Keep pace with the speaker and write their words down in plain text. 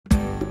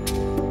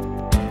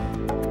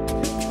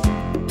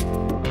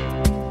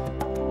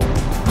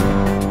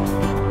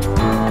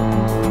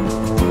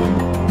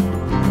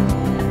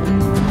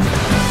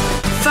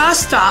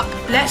First up,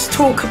 let's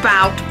talk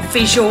about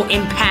visual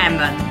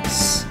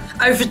impairments.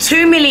 Over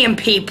 2 million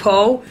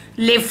people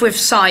live with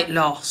sight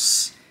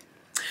loss.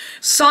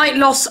 Sight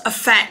loss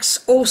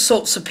affects all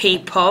sorts of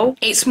people.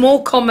 It's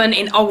more common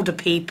in older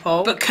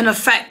people, but can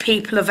affect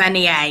people of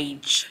any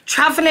age.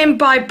 Travelling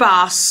by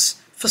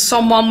bus for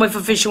someone with a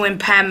visual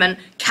impairment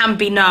can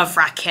be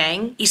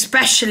nerve-wracking,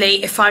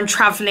 especially if I'm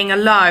travelling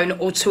alone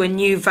or to a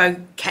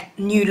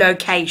new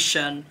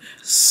location.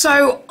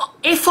 So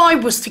if I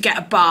was to get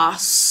a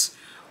bus,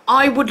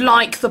 I would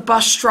like the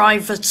bus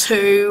driver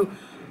to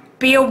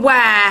be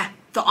aware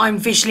that I'm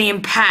visually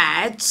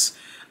impaired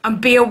and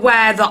be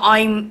aware that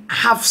I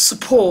have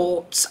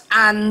support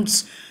and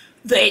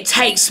that it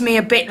takes me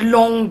a bit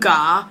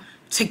longer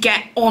to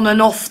get on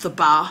and off the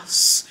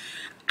bus.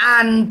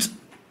 And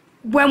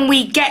when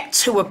we get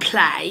to a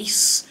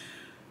place,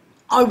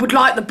 I would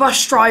like the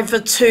bus driver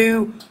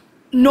to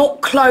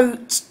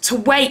to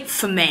wait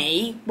for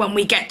me when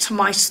we get to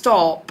my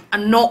stop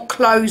and not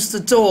close the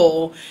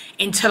door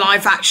until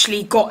I've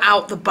actually got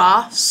out the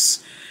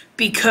bus,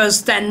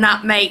 because then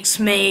that makes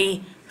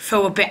me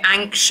feel a bit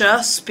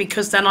anxious,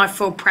 because then I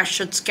feel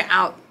pressured to get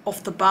out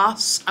off the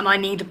bus and I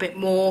need a bit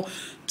more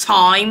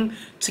time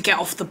to get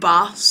off the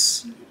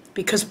bus,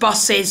 because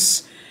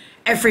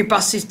every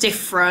bus is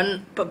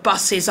different, but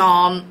buses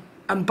aren't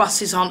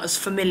as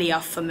familiar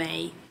for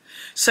me.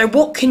 So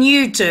what can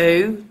you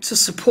do to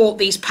support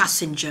these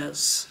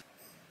passengers?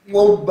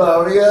 One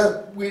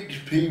barrier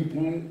which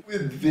people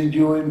with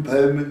visual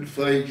impairment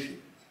face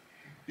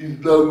is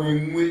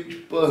knowing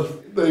which bus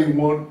they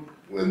want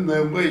when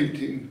they're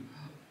waiting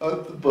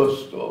at the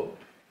bus stop.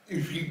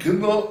 If you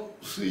cannot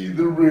see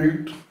the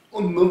route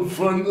on the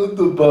front of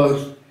the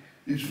bus,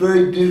 it's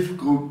very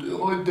difficult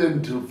to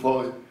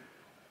identify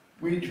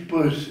which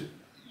bus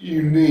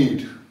you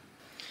need.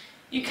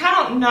 You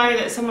cannot know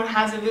that someone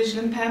has a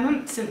visual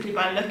impairment simply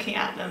by looking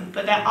at them,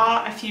 but there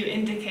are a few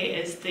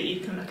indicators that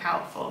you can look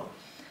out for.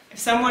 If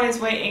someone is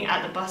waiting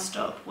at the bus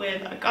stop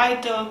with a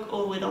guide dog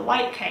or with a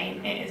white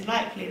cane, it is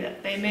likely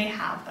that they may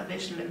have a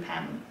visual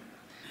impairment.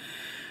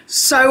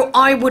 So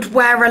I would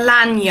wear a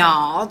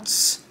lanyard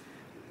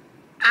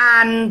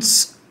and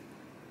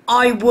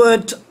I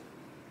would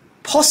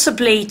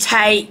possibly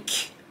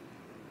take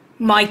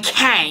my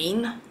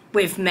cane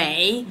with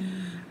me,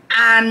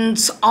 and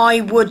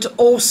I would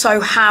also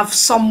have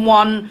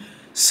someone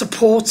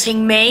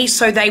supporting me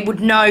so they would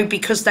know,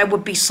 because there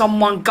would be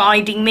someone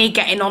guiding me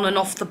getting on and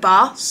off the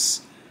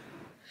bus.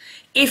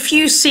 If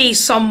you see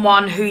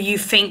someone who you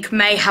think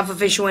may have a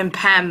visual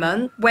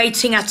impairment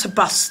waiting at a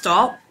bus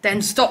stop,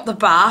 then stop the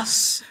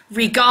bus,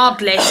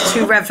 regardless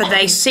to whether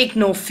they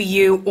signal for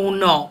you or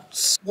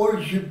not.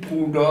 Once you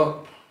pulled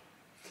up,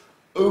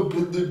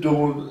 open the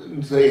door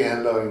and say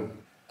hello,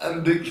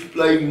 and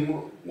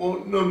explain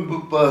what number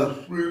bus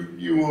route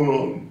you are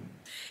on.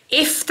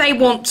 If they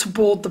want to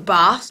board the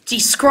bus,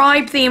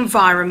 describe the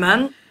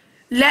environment,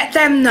 let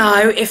them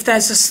know if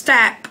there's a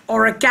step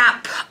or a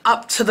gap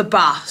up to the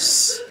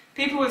bus.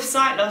 People with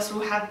sight loss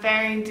will have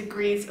varying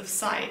degrees of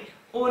sight,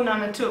 or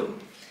none at all.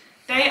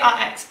 They are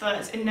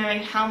experts in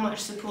knowing how much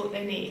support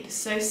they need,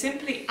 so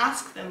simply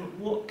ask them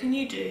what can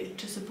you do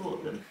to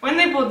support them. When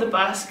they board the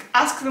bus,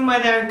 ask them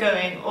where they're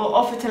going or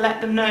offer to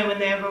let them know when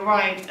they have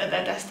arrived at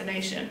their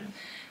destination.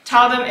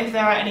 Tell them if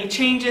there are any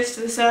changes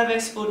to the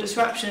service or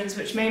disruptions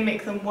which may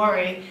make them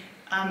worry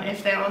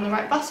if they're on the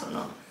right bus or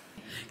not.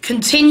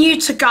 Continue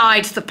to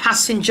guide the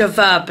passenger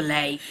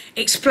verbally.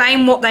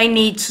 Explain what they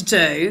need to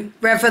do,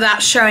 whether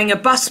that's showing a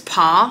bus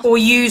pass or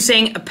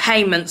using a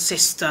payment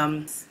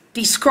system.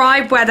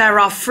 Describe where there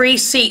are free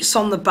seats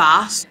on the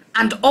bus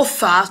and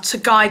offer to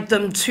guide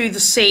them to the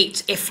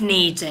seat if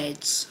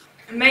needed.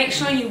 And make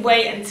sure you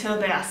wait until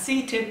they are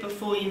seated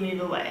before you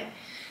move away.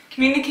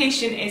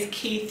 Communication is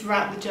key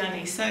throughout the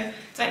journey, so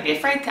don't be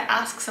afraid to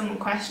ask someone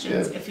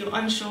questions if you're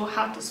unsure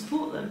how to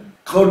support them.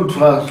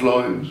 Contrast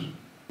lines.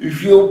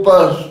 If your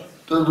bus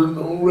doesn't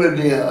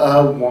already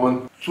have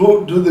one,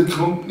 talk to the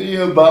company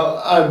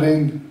about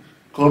adding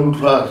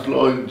contrast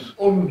lines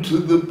onto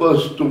the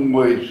bus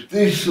doorways.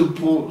 This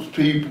supports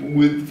people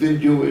with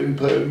visual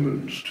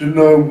impairments to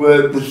know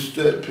where the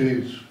step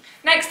is.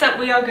 Next up,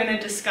 we are going to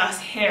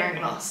discuss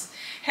hearing loss.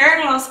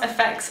 Hearing loss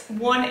affects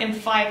 1 in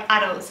 5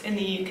 adults in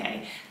the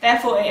UK.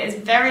 Therefore, it is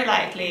very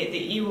likely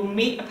that you will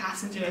meet a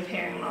passenger with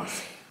hearing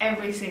loss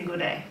every single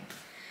day.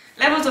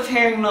 Levels of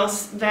hearing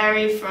loss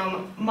vary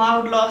from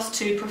mild loss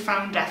to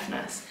profound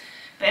deafness.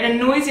 But in a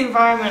noisy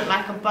environment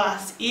like a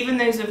bus, even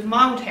those with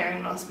mild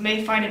hearing loss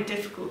may find it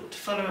difficult to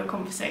follow a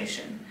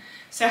conversation.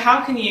 So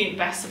how can you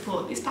best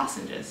support these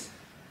passengers?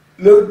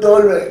 Look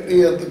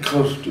directly at the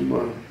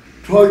customer.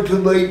 Try to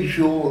make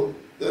sure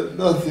that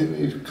nothing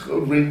is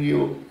covering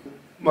your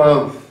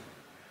mouth,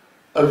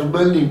 as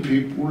many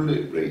people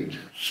lip read.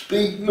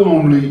 Speak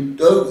normally,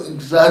 don't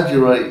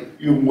exaggerate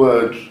your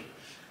words,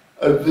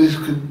 as this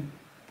can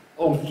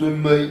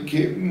often make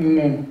it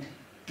more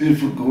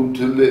difficult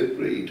to lip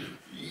read.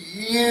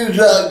 Use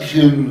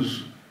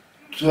actions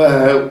to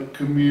help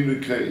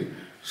communicate,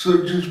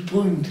 such as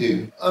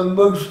pointing, and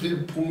most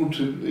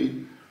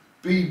importantly,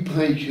 Be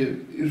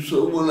patient. If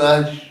someone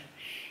asks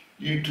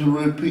you to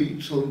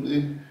repeat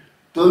something,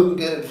 don't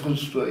get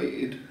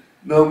frustrated,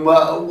 no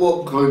matter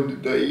what kind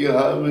of day you're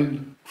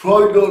having.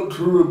 Try not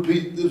to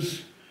repeat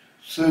this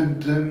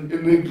sentence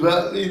in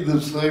exactly the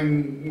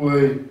same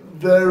way.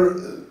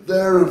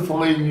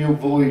 Verifying your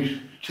voice,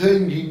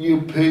 changing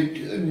your pitch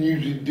and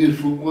using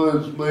different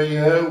words may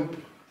help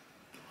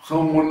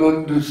someone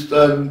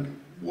understand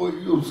what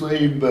you're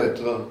saying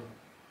better.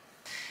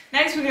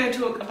 Next we're going to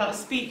talk about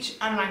speech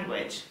and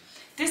language.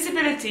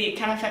 Disability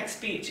can affect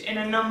speech in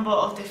a number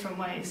of different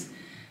ways.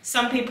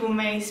 Some people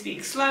may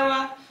speak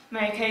slower,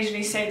 may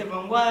occasionally say the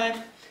wrong word,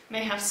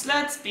 may have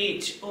slurred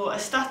speech or a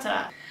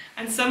stutter,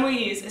 and some will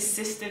use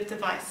assistive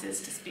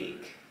devices to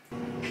speak.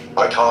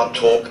 I can't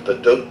talk,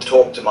 but don't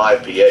talk to my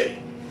PA.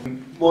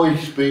 My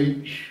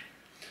speech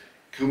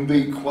can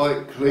be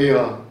quite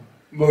clear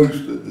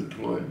most of the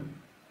time,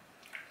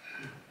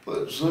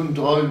 but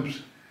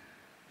sometimes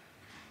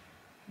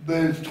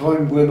there's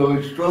times when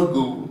I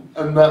struggle,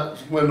 and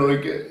that's when I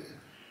get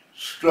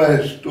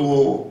stressed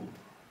or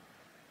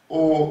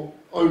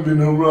I'm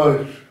in a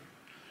rush.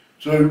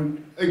 So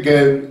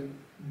again,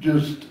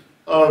 just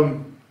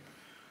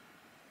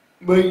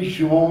make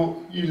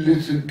sure you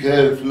listen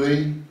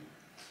carefully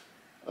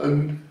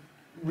and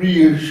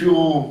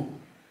reassure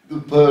the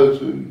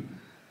person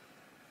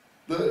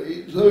that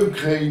it's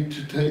okay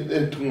to take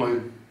their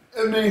time.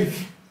 And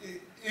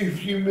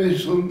if you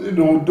miss something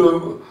or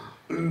don't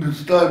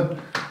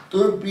understand,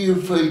 don't be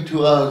afraid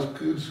to ask,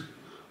 because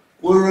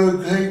we're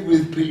okay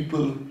with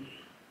people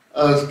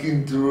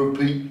asking to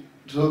repeat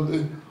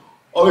something.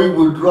 I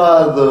would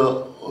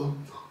rather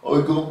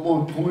I got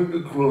my point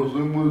across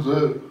and was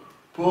heard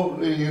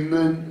properly, and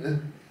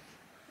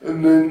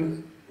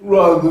then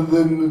rather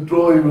than the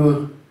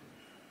driver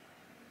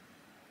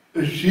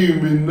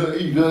assuming that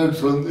he heard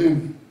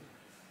something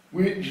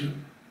which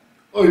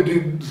I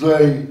didn't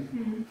say.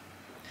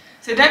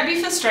 So don't be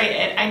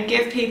frustrated and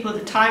give people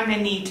the time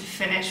they need to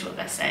finish what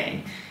they're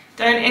saying.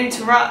 Don't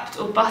interrupt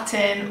or butt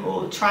in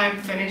or try and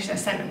finish their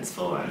sentence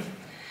for them.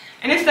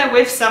 And if they're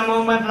with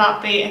someone, whether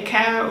that be a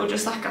carer or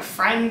just like a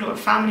friend or a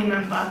family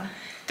member,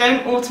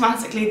 don't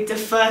automatically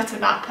defer to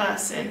that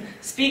person.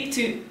 Speak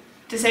to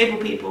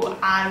disabled people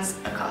as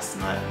a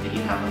customer that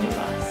you have on your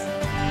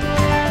bus.